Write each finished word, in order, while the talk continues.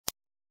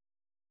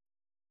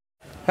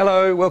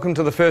Hello, welcome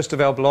to the first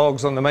of our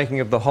blogs on the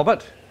making of The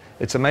Hobbit.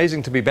 It's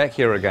amazing to be back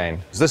here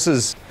again. This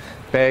is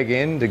Bag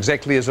End,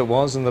 exactly as it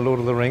was in The Lord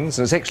of the Rings,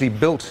 and it's actually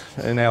built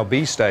in our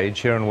B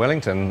stage here in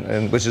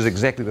Wellington, which is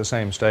exactly the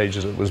same stage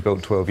as it was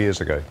built 12 years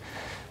ago.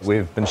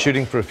 We've been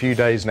shooting for a few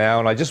days now,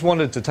 and I just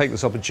wanted to take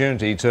this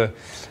opportunity to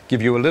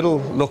give you a little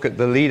look at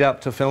the lead up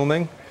to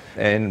filming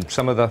and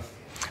some of the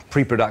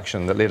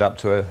pre-production that led up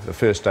to the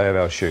first day of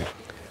our shoot.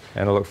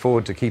 And I look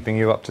forward to keeping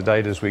you up to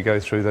date as we go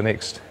through the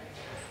next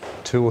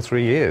 2 or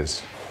 3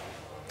 years.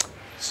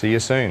 See you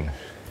soon.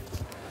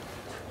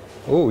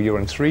 Oh, you're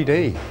in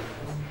 3D.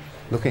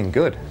 Looking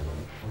good.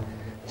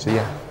 See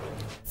ya.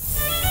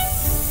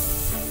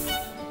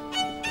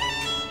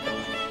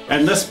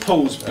 And this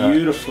pulls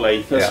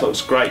beautifully. This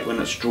looks great when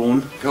it's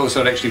drawn. Oh, so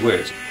it actually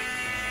works.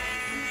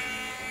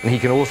 And he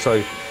can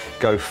also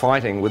go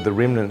fighting with the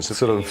remnants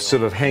sort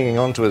of hanging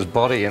onto his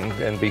body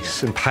and be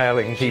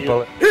impaling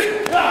people.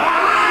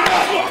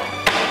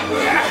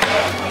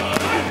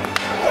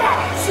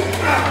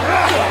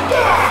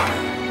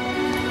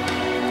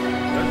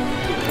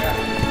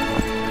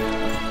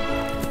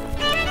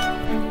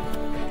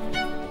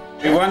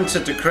 We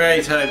wanted to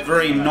create a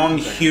very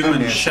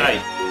non-human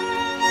shape.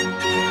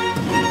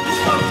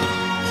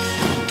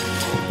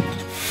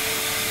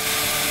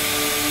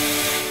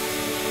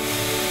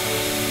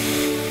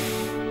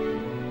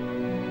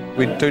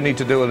 We do need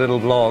to do a little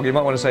vlog. You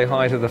might want to say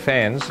hi to the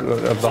fans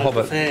of The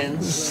Hobbit.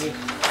 Fans.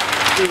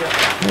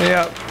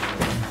 Yeah.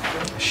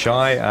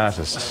 Shy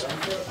artists.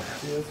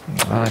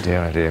 Oh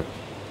dear, oh dear.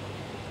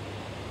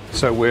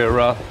 So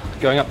we're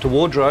going up to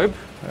wardrobe,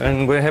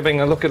 and we're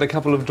having a look at a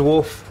couple of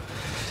dwarf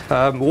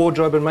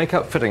wardrobe and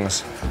makeup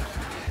fittings,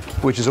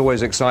 which is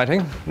always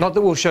exciting. Not that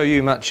we'll show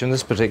you much in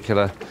this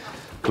particular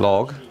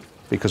vlog,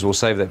 because we'll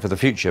save that for the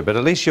future, but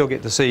at least you'll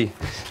get to see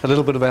a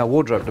little bit of our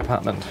wardrobe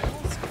department.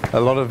 A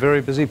lot of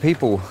very busy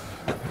people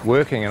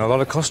working in a lot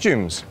of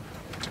costumes.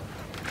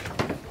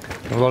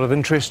 A lot of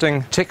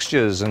interesting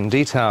textures and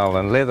detail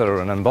and leather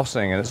and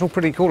embossing, and it's all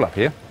pretty cool up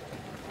here.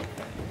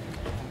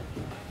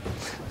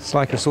 It's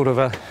like a sort of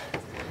a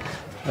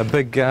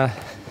big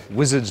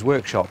wizard's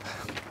workshop.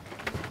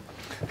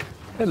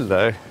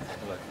 Hello.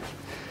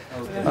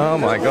 Oh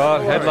my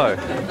God, hello.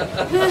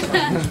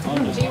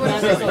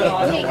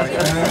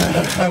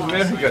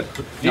 Very good.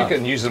 You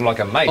can use them like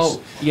a mace.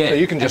 Oh, yeah. So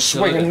you can just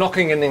swing and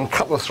knocking and then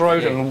cut the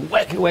throat and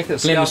whack the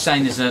Glenn was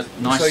saying there's a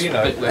nice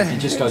bit where you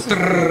just go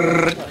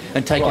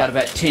and take out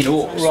about 10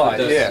 orcs. Right,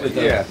 with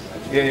the,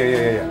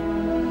 yeah.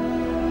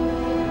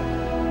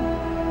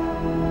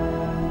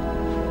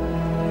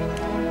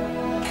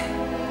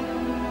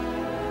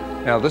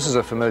 Now this is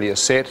a familiar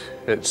set.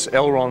 It's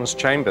Elrond's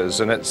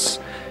chambers, and it's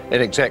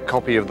an exact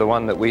copy of the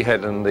one that we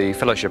had in the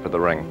Fellowship of the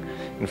Ring.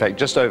 In fact,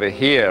 just over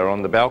here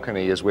on the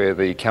balcony is where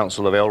the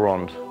Council of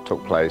Elrond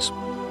took place,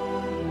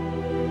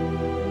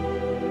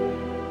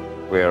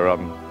 where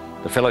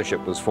the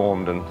Fellowship was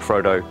formed and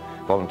Frodo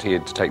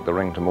volunteered to take the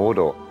ring to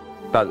Mordor.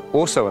 But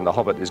also in The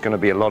Hobbit is going to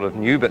be a lot of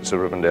new bits of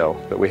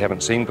Rivendell that we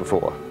haven't seen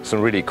before.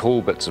 Some really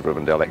cool bits of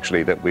Rivendell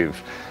actually that will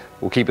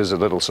keep as a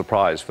little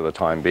surprise for the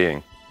time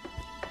being.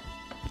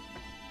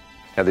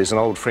 Now there's an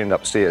old friend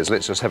upstairs.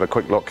 Let's just have a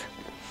quick look.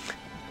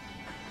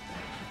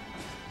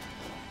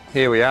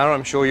 Here we are.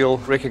 I'm sure you'll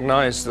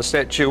recognise the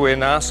statue where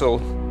Narsil,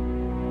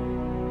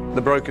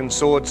 the broken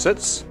sword,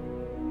 sits.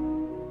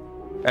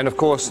 And of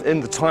course,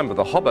 in the time of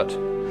The Hobbit,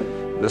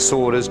 the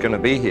sword is going to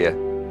be here.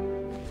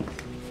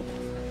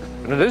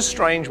 And it is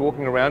strange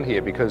walking around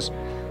here because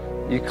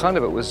it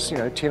was,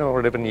 10 or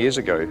 11 years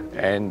ago,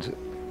 and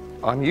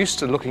I'm used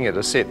to looking at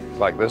a set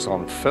like this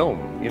on film,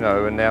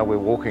 and now we're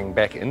walking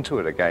back into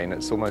it again.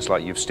 It's almost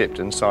like you've stepped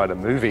inside a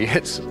movie.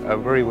 It's a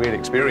very weird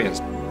experience.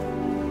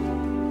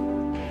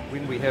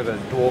 When we have a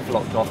dwarf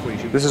locked off,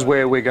 this is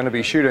where we're going to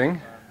be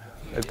shooting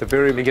at the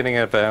very beginning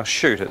of our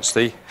shoot. It's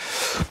the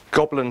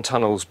Goblin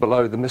tunnels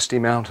below the Misty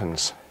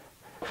Mountains.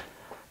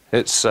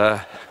 It's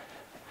a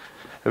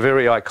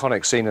very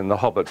iconic scene in The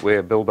Hobbit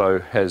where Bilbo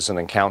has an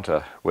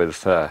encounter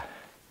with,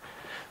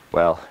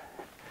 well,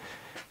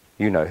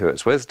 you know who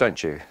it's with,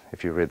 don't you,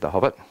 if you read The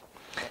Hobbit?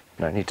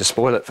 No need to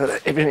spoil it for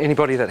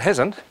anybody that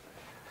hasn't.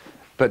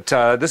 But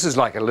this is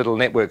like a little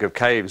network of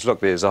caves. Look,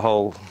 there's a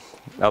whole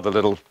other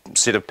little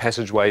set of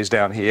passageways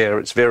down here.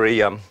 It's very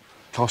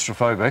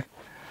claustrophobic.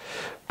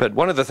 But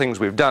one of the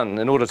things we've done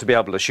in order to be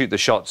able to shoot the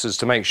shots is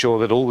to make sure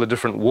that all the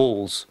different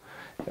walls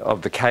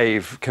of the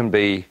cave can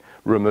be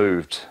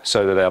removed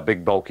so that our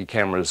big bulky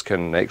cameras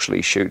can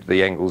actually shoot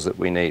the angles that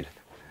we need.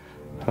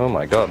 Oh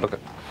my God, look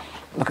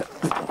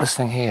at this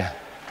thing here.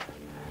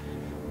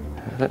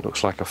 That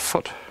looks like a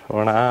foot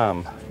or an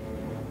arm.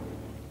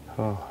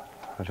 Oh,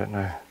 I don't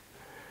know.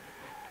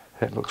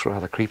 That looks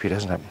rather creepy,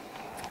 doesn't it?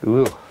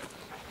 Ooh.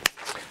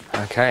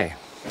 Okay.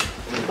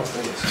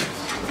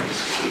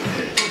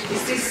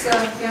 Is this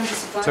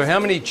So how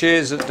many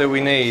chairs do we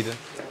need?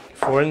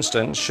 For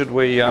instance, should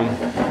we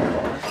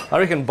I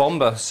reckon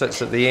Bomber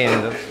sits at the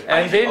end,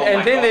 and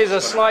then there's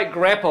a slight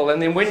grapple,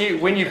 and then when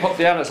you pop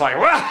down, it's like,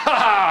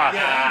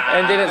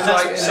 and then it's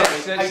like,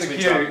 that's the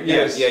cue.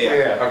 Yes.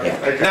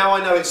 Okay. Now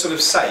I know it's sort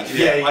of safe.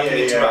 I can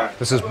interrupt.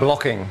 This is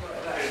blocking.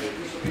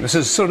 This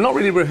is sort of not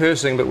really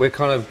rehearsing, but we're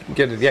kind of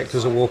the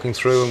actors are walking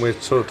through, and we're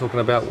sort of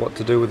talking about what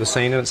to do with the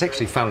scene, and it's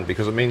actually fun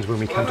because it means when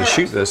we come to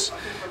shoot this,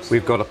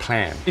 we've got a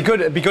plan.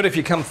 It'd be good if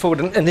you come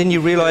forward and then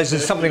you realise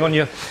there's something on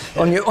your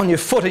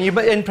foot,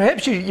 and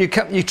perhaps you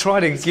try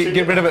to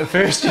get rid of it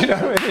first, you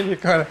know, and then you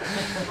kind of.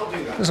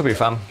 This will be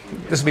fun.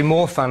 This will be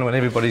more fun when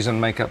everybody's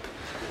in makeup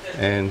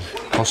and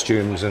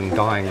costumes and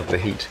dying of the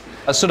heat.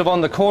 Sort of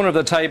on the corner of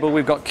the table,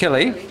 we've got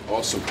Kelly.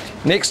 Awesome.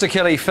 Next to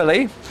Kelly,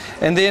 Philly,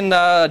 and then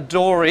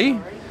Dory,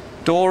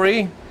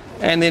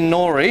 and then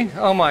Nori.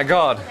 Oh my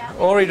God!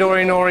 Ori,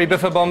 Dory, Nori,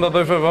 Biffa, Bomba,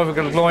 Biffa,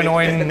 Gloin,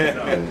 Oin,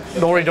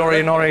 Nori,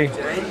 Dory, Nori.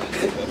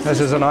 This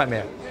is a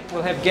nightmare.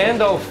 We'll have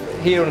Gandalf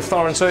here and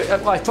Thorin, so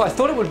I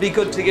thought it would be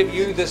good to give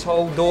you this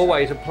whole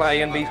doorway to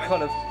play and be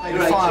kind of...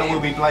 The fire will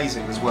be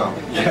blazing as well.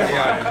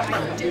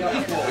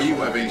 Are you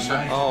webbing,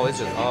 sir? Oh, is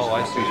it? Oh,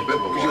 I see.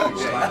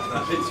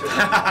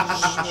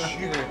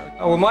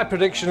 Oh, well, my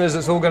prediction is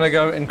it's all going to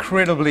go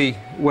incredibly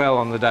well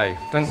on the day.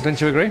 Don't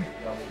you agree?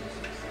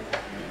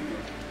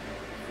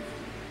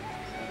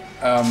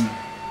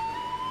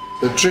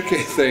 The tricky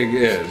thing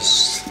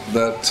is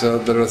that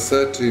there are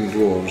 13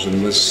 dwarves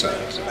in this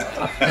set.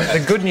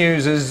 The good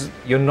news is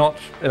you're not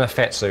in a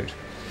fat suit.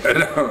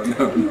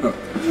 No.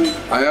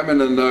 I am in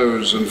a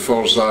nose and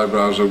false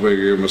eyebrows, a wig,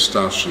 a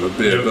moustache and a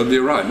beard, but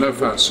you're right, no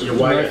fat suit. You're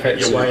way ahead.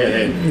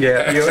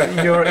 Yeah,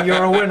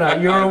 you're a winner.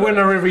 You're a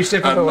winner every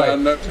step of the way.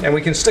 And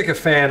we can stick a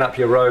fan up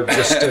your robe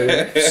just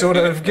to sort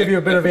of give you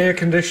a bit of air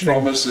conditioning.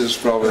 Promises.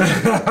 Well,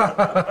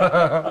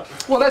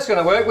 that's going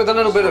to work with a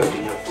little bit of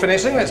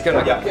finessing. That's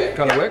going to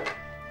kind of work.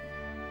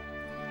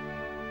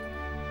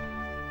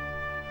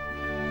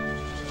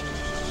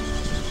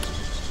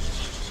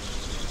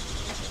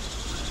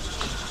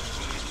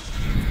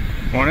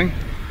 Morning.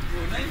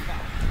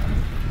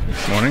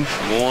 Morning.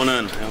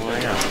 Morning. How are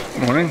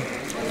you? Morning.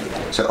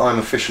 So I'm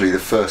officially the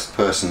first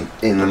person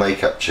in the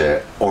makeup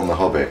chair on The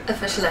Hobbit.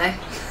 Officially.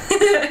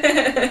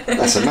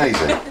 That's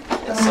amazing.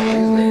 That's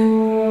amazing.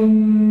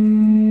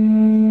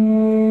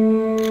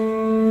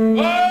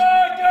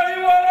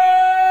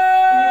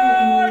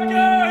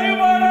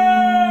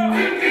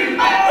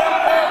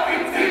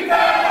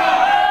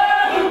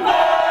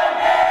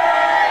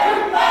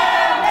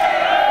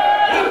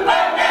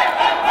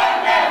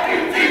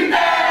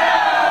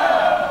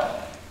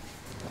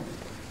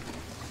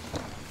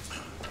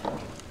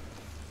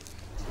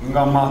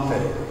 Ngamate.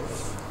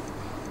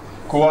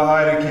 Kua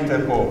haere ki te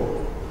pō.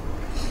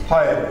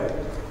 Haere.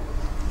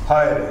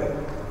 Haere.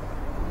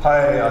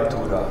 Haere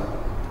atura.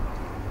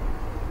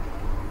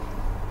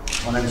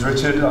 My name's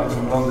Richard, I'm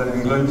from London,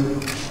 England.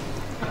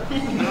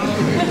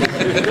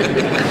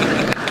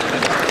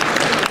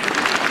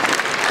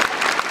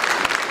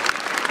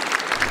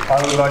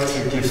 I would like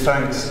to give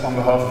thanks on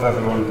behalf of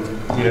everyone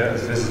here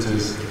as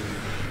visitors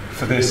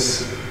for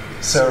this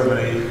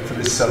ceremony, for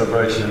this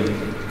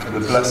celebration, for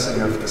the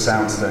blessing of the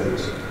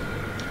soundstage,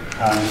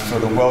 and for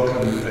the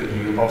welcome that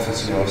you offer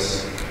to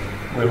us.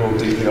 We're all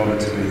deeply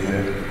honoured to be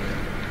here.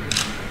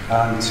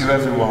 And to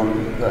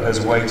everyone that has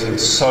waited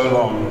so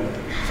long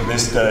for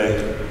this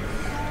day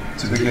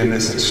to begin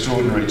this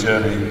extraordinary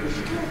journey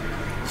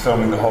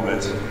filming The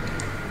Hobbit,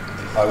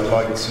 I would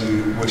like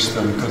to wish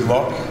them good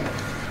luck,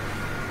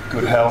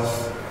 good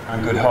health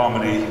and good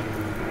harmony,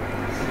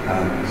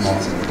 and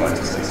Martin would like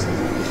to say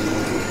something.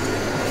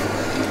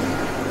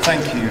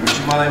 Thank you,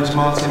 Richard. My name's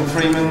Martin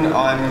Freeman.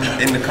 I'm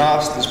in the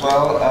cast as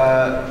well.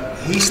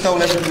 He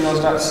stole everything I was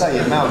about to say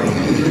in Maori.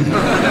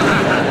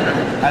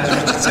 As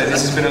Richard said,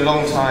 this has been a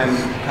long time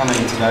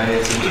coming today.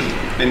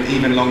 It's been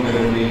even longer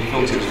than we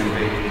thought it was going to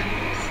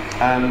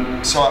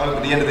be. So I hope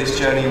at the end of this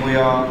journey we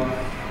are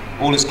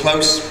all as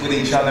close with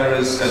each other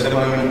as at the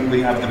moment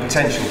we have the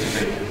potential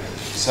to be.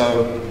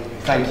 So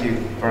thank you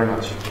very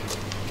much.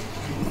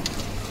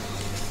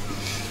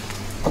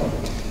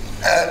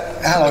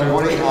 Hello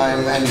everybody,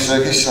 I'm Andy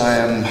Serkis. I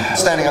am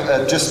standing up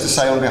there just to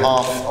say on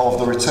behalf of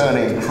the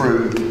returning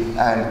crew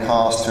and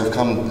cast who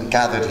have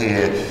gathered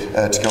here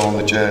to go on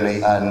the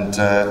journey, and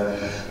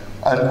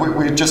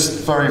we're just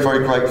very,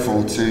 very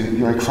grateful to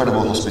your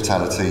incredible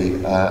hospitality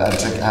and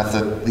to have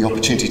the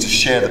opportunity to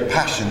share the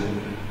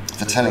passion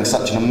for telling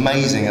such an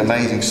amazing,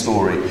 amazing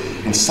story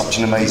in such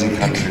an amazing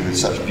country with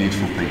such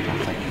beautiful people.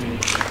 Thank you.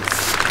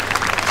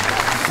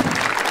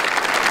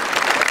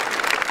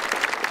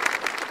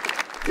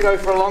 You know,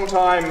 for a long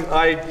time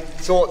I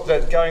thought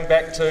that going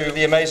back to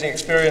the amazing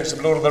experience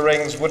of Lord of the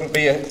Rings wouldn't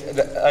be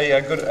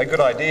a good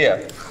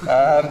idea.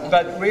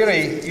 But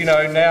really, you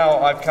know, now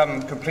I've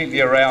come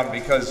completely around,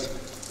 because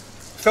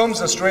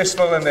films are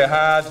stressful and they're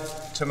hard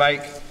to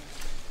make,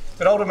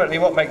 but ultimately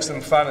what makes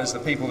them fun is the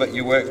people that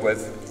you work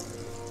with.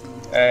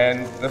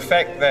 And the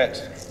fact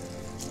that,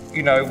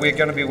 you know, we're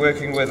going to be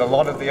working with a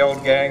lot of the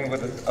old gang,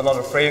 with a lot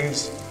of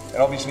friends,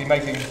 and obviously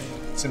making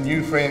some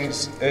new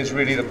friends is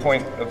really the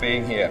point of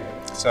being here.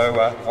 So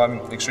I'm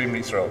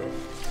extremely thrilled.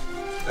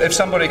 If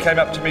somebody came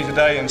up to me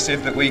today and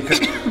said that we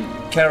could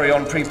carry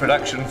on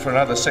pre-production for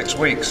another 6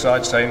 weeks,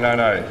 I'd say no,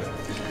 no.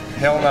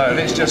 Hell no,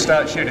 let's just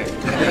start shooting.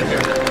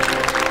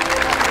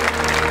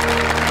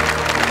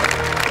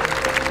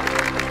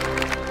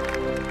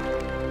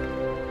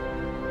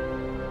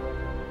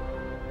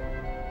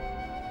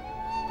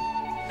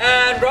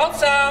 And roll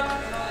sound.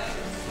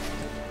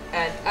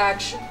 And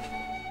action.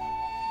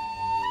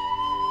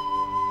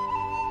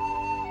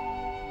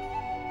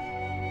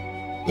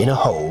 In a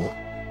hole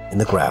in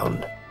the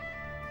ground,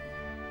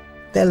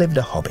 there lived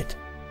a hobbit.